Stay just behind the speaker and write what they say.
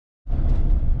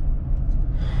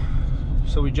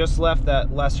So we just left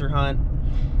that lesser hunt.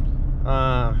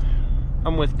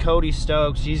 I'm with Cody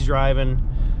Stokes. He's driving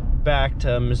back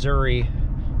to Missouri,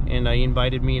 and he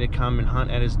invited me to come and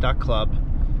hunt at his duck club.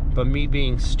 But me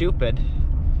being stupid,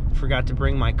 forgot to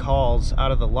bring my calls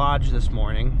out of the lodge this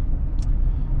morning.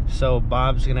 So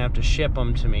Bob's gonna have to ship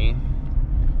them to me.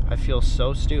 I feel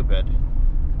so stupid.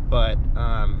 But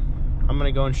I'm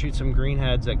gonna go and shoot some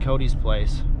greenheads at Cody's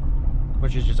place,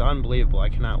 which is just unbelievable. I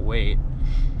cannot wait.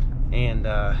 And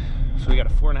so we got a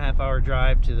 4.5 hour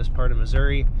drive to this part of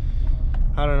Missouri.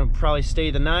 I don't know, probably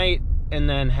stay the night and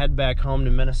then head back home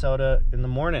to Minnesota in the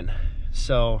morning.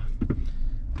 So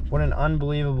what an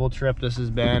unbelievable trip this has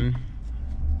been.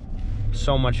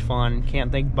 So much fun. Can't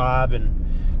thank Bob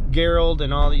and Gerald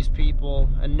and all these people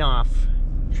enough.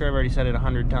 I'm sure I've already said it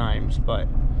 100 times, but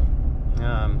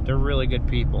they're really good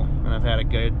people, and I've had a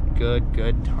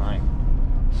good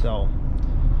time. So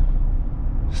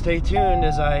stay tuned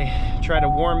as I try to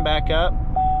warm back up.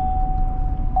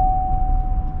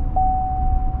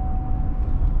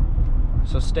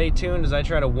 So stay tuned as I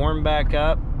try to warm back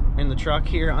up in the truck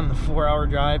here on the 4-hour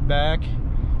drive back.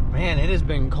 Man, it has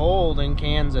been cold in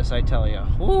Kansas, I tell you.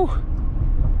 Whew.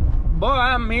 Boy,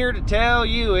 I'm here to tell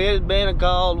you it's been a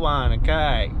cold one,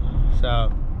 okay?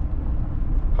 So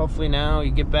hopefully now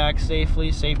you get back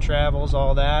safely, safe travels,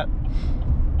 all that.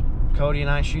 Cody and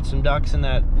I shoot some ducks in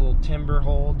that little timber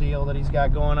hole deal that he's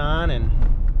got going on, and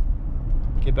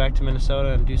get back to Minnesota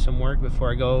and do some work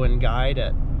before I go and guide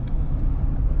at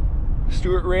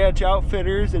Stewart Ranch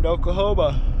Outfitters in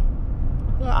Oklahoma.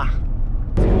 Ah,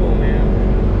 cool, man.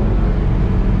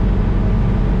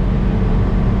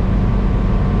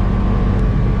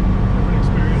 Different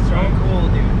experience, So right? cool,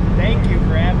 dude. Thank you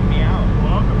for having me out.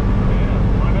 Welcome.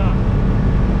 Yeah, why not?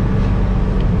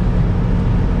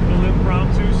 A little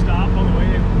impromptu stop on the way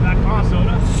back to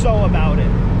Minnesota. So about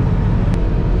it.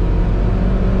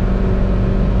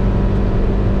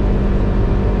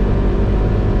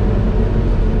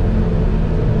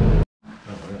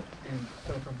 And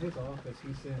so from his office,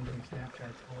 he sends me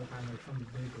Snapchats all the time, like from the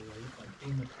big lake, like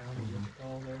in the county,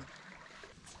 all there.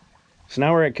 So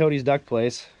now we're at Cody's duck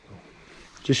place.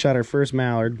 Just shot our first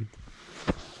mallard.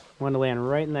 Wanted to land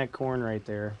right in that corn right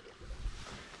there.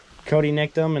 Cody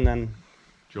nicked him, and then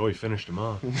Joey finished him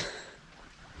off.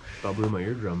 About blew my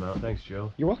eardrum out. Thanks,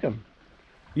 Joe. you're welcome.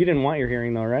 You didn't want your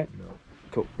hearing though, right? No.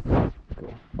 Cool.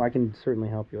 Cool. Well, I can certainly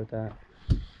help you with that.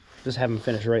 Just have him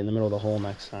finish right in the middle of the hole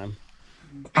next time.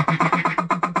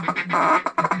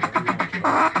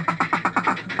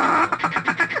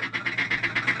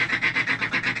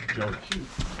 Joe, shoot.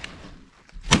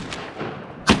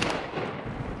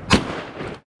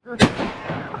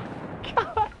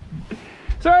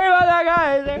 Sorry about that,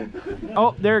 guys.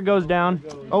 Oh, there it goes down.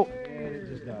 Oh. And it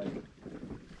just died.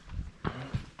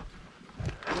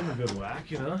 Give him a good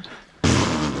whack, you know?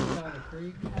 Down the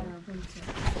creek.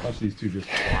 Watch these two just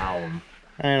plow him.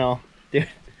 I don't know, dude.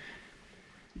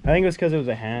 I think it was because it was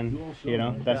a hen, you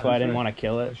know? That's why I didn't want to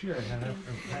kill it. Sure,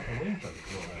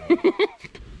 Dude,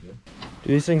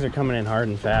 these things are coming in hard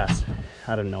and fast,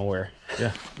 out of nowhere.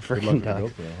 yeah. Freaking duck.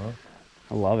 GoPro, huh?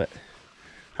 I love it.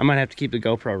 I might have to keep the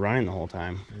GoPro running the whole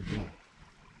time.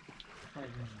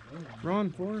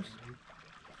 Run, Forrest.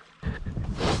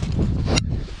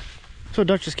 So a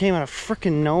duck just came out of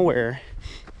freaking nowhere.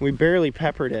 We barely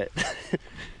peppered it.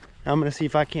 I'm gonna see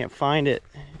if I can't find it.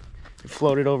 It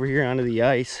floated over here onto the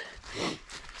ice.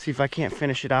 See if I can't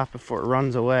finish it off before it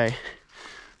runs away.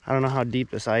 I don't know how deep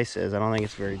this ice is. I don't think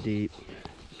it's very deep.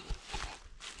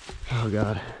 Oh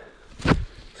God.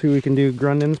 See what we can do.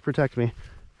 Grundins, protect me.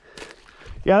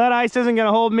 Yeah, that ice isn't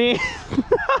gonna hold me.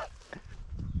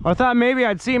 I thought maybe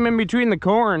I'd see him in between the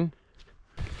corn.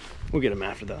 We'll get him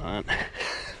after the hunt. But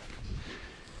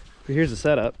here's the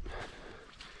setup.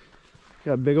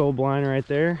 Got a big old blind right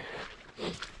there.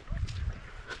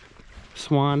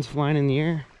 Swans flying in the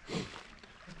air.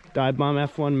 Divebomb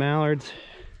F1 mallards.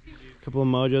 A couple of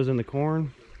mojos in the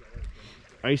corn.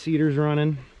 Ice eaters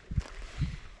running.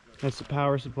 That's the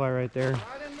power supply right there.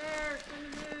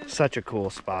 Such a cool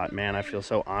spot, man. I feel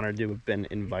so honored to have been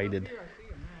invited.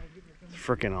 It's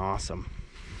freaking awesome.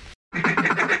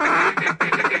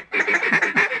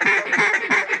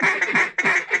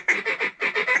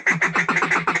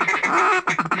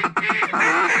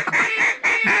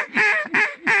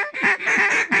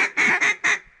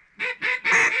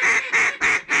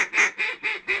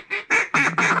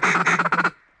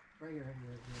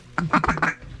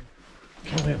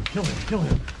 Kill him, kill him, kill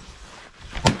him.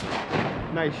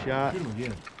 Nice shot. Shoot him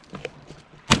again.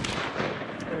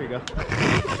 There you go.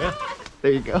 Yeah.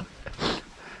 There you go.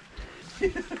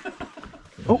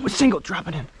 Oh, a single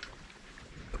dropping in.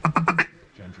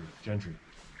 Gentry. Gentry.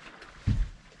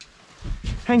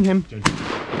 Hang him. Gentry.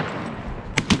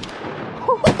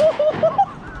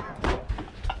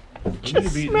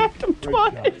 Just smacked him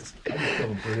twice. I just killed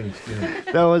him for hitting skin.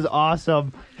 That was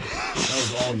awesome. That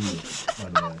was all you,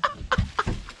 by the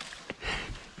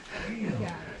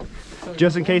way.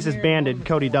 Just in case it's banded,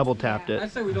 Cody double tapped I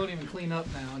it. say we don't even clean up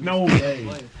now. and No just way.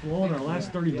 play. Well, in our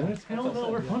last 30 minutes? Hell no,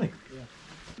 we're hunting.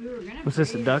 Was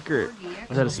this a duck or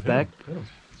was that a speck?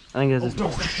 I think it was a...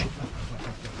 Oh, shit.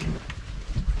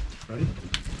 Ready?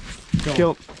 Go.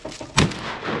 Kill.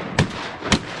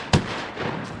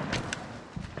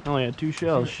 I only had 2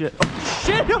 shells. Shit. Oh,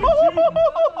 shit!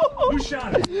 Who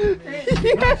shot it?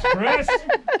 Yes, Chris.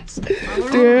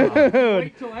 Dude.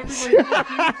 Wait till everybody shoots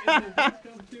and the boys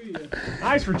come to you.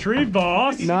 Nice retrieve,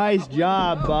 boss. Nice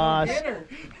job, boss.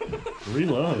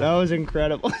 Reload. That was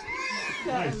incredible.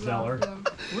 Nice, Zeller.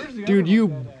 Where's the Dude, other you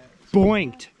one at?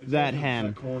 boinked that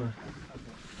hen. Corner.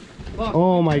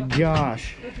 Oh my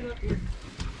gosh.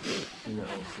 You know,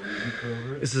 so you put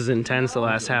over it. This is intense the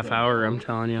last half hour, I'm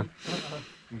telling you.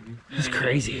 It's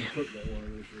crazy.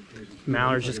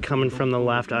 Mallards just coming from the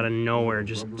left out of nowhere,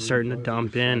 just starting to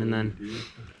dump in, and then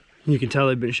you can tell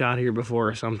they've been shot here before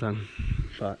or something.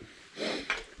 But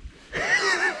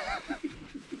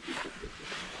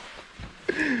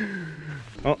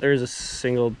oh, there's a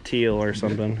single teal or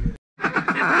something.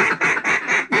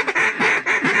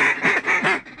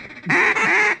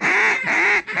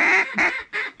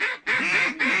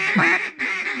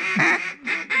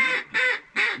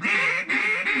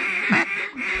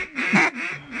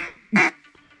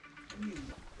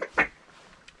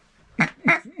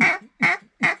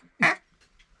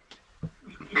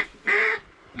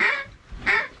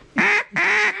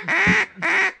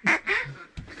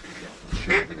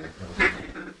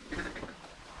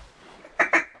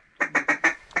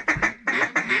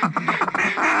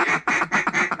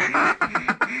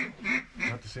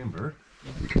 Not the same bird? I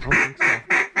don't think so.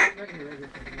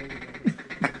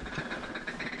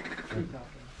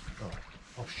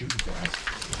 Oh, shoot, guys.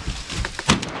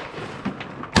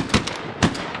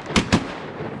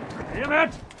 Damn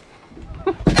it!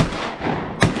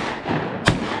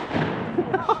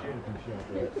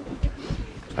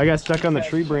 I got stuck on the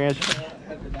tree branch.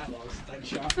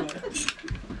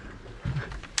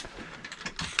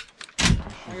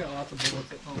 I got lots of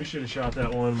bullets at home. We should have shot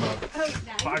that one about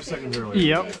 5 seconds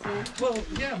earlier. Yep. Well,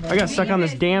 yeah, but I got stuck on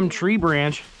this damn tree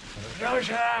branch. Another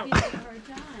shot!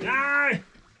 Die!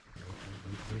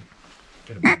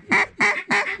 Get him.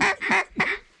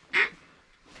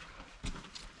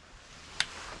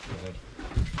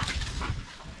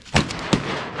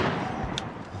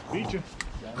 Beat you.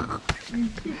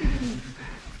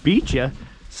 Beat ya.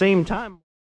 Same time.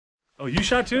 Oh, you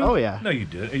shot too? Oh, yeah. No, you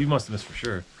did. You must have missed for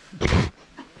sure.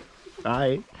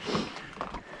 I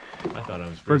thought I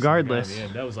was. Regardless. Racing the guy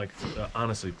in the end. That was like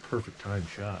honestly perfect time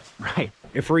shot. Right.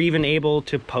 If we're even able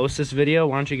to post this video,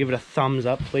 why don't you give it a thumbs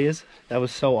up, please? That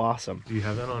was so awesome. Do you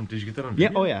have that on? Did you get that on Yeah.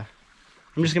 video? Oh yeah.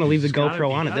 I'm just gonna leave the You just gotta GoPro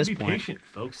be- on at this You gotta point. be patient,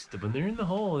 folks. When they're in the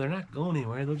hole, they're not going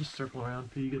anywhere. They'll just circle around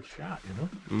until you get shot. You know.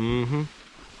 Mm-hmm.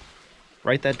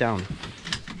 Write that down.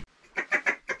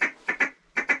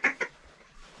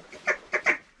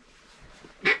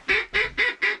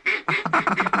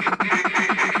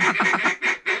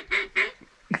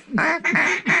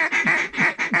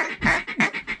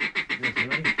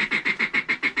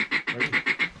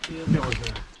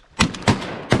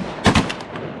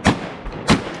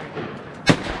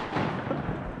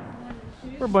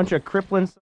 We're a bunch of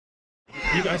cripplings.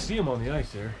 I see them on the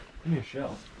ice there. Give me a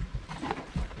shell.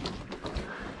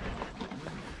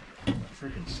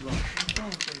 Freaking slush.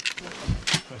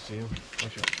 I see him.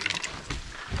 Watch out.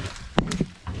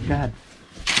 God.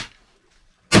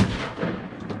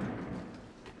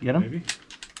 Get him? Maybe.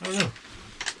 I don't know.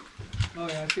 oh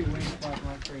yeah, I see wings flapping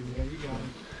like crazy. Yeah, you got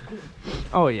him.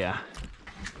 Oh yeah.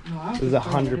 No, I was This is just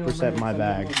trying to 100% my kill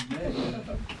bag.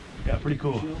 him. Yeah, pretty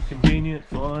cool. Convenient,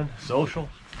 fun, social.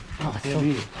 Oh, it's Can't so-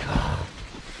 beat it.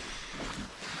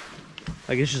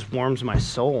 Like it just warms my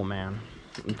soul, man.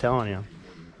 I'm telling you.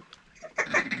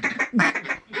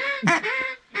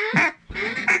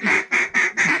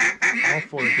 All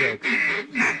 4 jokes.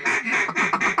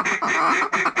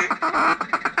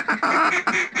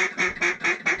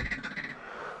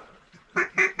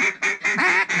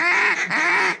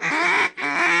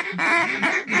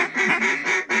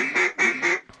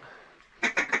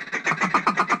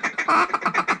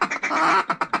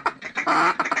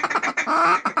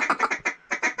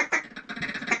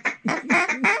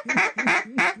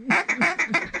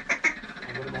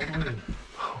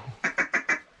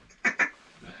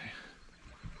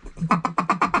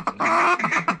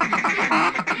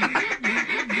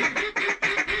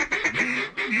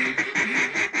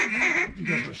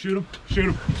 Shoot him. Shoot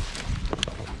him.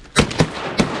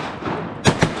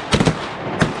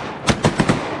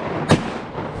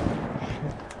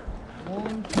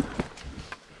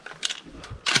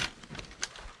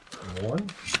 One?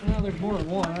 No, there's more than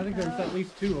one. I think there's at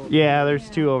least two over Yeah, there's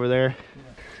two over there.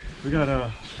 We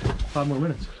got 5 more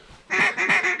minutes.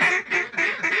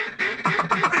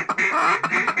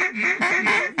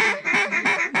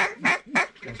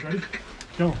 Guys ready?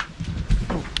 Go.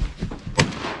 Go.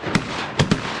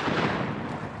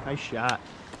 Nice shot.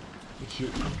 Let's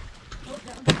shoot.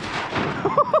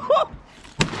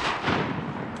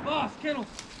 Boss, kennel.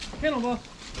 Kennel, boss.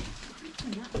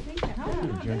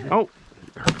 Oh.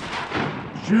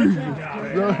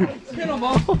 Kennel,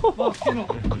 boss. Boss,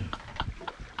 kennel.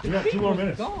 We got 2 more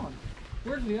minutes. Gone.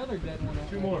 Where's the other dead one at?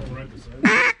 2 more. Right beside.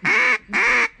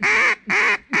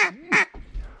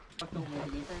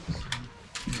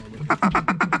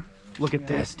 Look at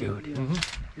this, dude.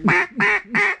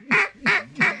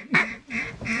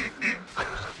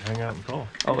 Hang out and call.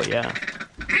 Oh, yeah.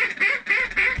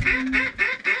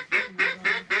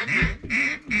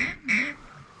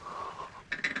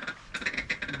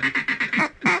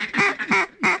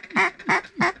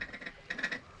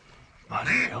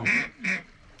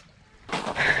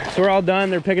 So we're all done.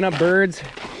 They're picking up birds.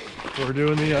 So we're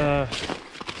doing the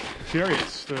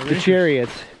chariots. The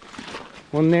chariots.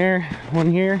 One there,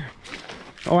 one here.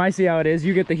 Oh, I see how it is.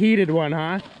 You get the heated one,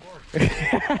 huh?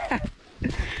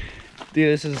 Dude,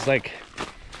 this is like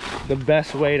the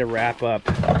best way to wrap up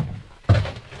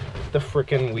the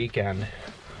frickin' weekend.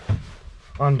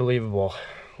 Unbelievable.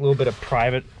 A little bit of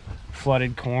private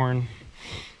flooded corn.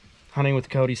 Hunting with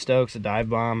Cody Stokes, a dive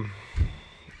bomb.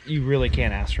 You really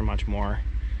can't ask for much more.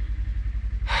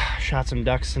 Shot some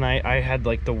ducks tonight. I had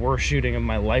like the worst shooting of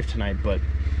my life tonight, but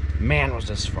man, was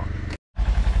this fun.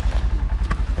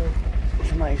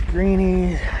 Some nice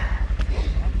greenies.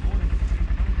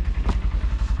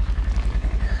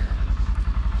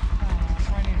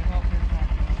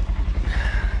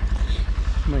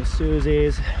 My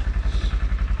Susies.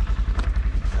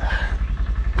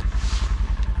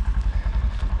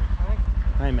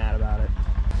 I'm mad about it.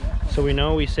 So we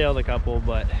know we sailed a couple,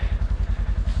 but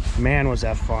man, was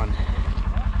that fun.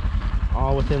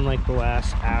 All within like the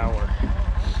last hour.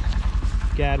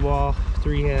 Gadwall,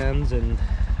 3 hens, and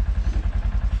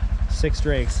 6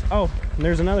 drakes. Oh, and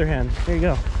there's another hen. There you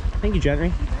go. Thank you,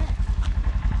 Gentry.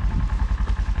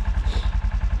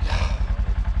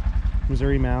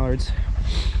 Missouri mallards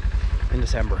in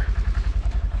December.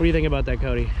 What do you think about that,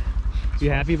 Cody? You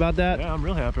happy about that? Yeah, I'm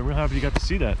real happy. I'm real happy you got to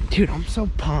see that. Dude, I'm so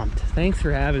pumped. Thanks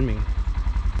for having me.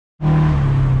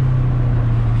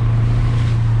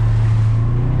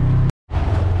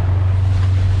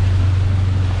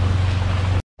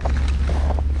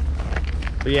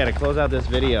 But yeah, to close out this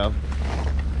video,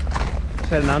 just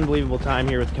had an unbelievable time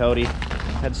here with Cody.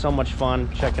 Had so much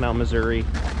fun checking out Missouri,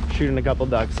 shooting a couple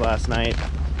ducks last night.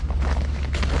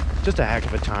 Just a heck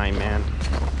of a time, man.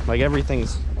 Like,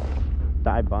 everything's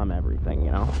dive bomb everything,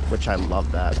 you know, which I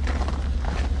love that.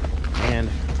 And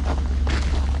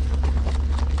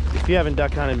if you haven't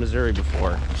duck hunted Missouri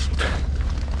before,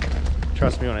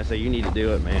 trust me when I say you need to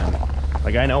do it, man.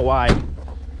 Like, I know why.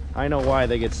 I know why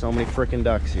they get so many freaking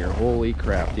ducks here. Holy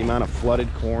crap. The amount of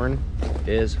flooded corn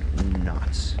is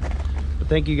nuts. But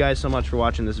thank you guys so much for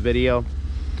watching this video.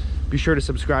 Be sure to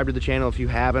subscribe to the channel if you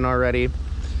haven't already.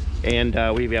 And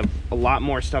we have a lot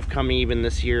more stuff coming even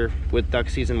this year with duck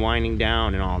season winding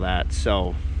down and all that.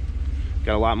 So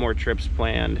got a lot more trips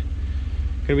planned.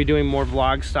 Gonna be doing more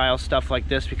vlog style stuff like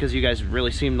this because you guys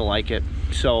really seem to like it.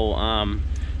 So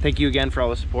thank you again for all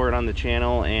the support on the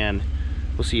channel, and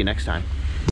we'll see you next time.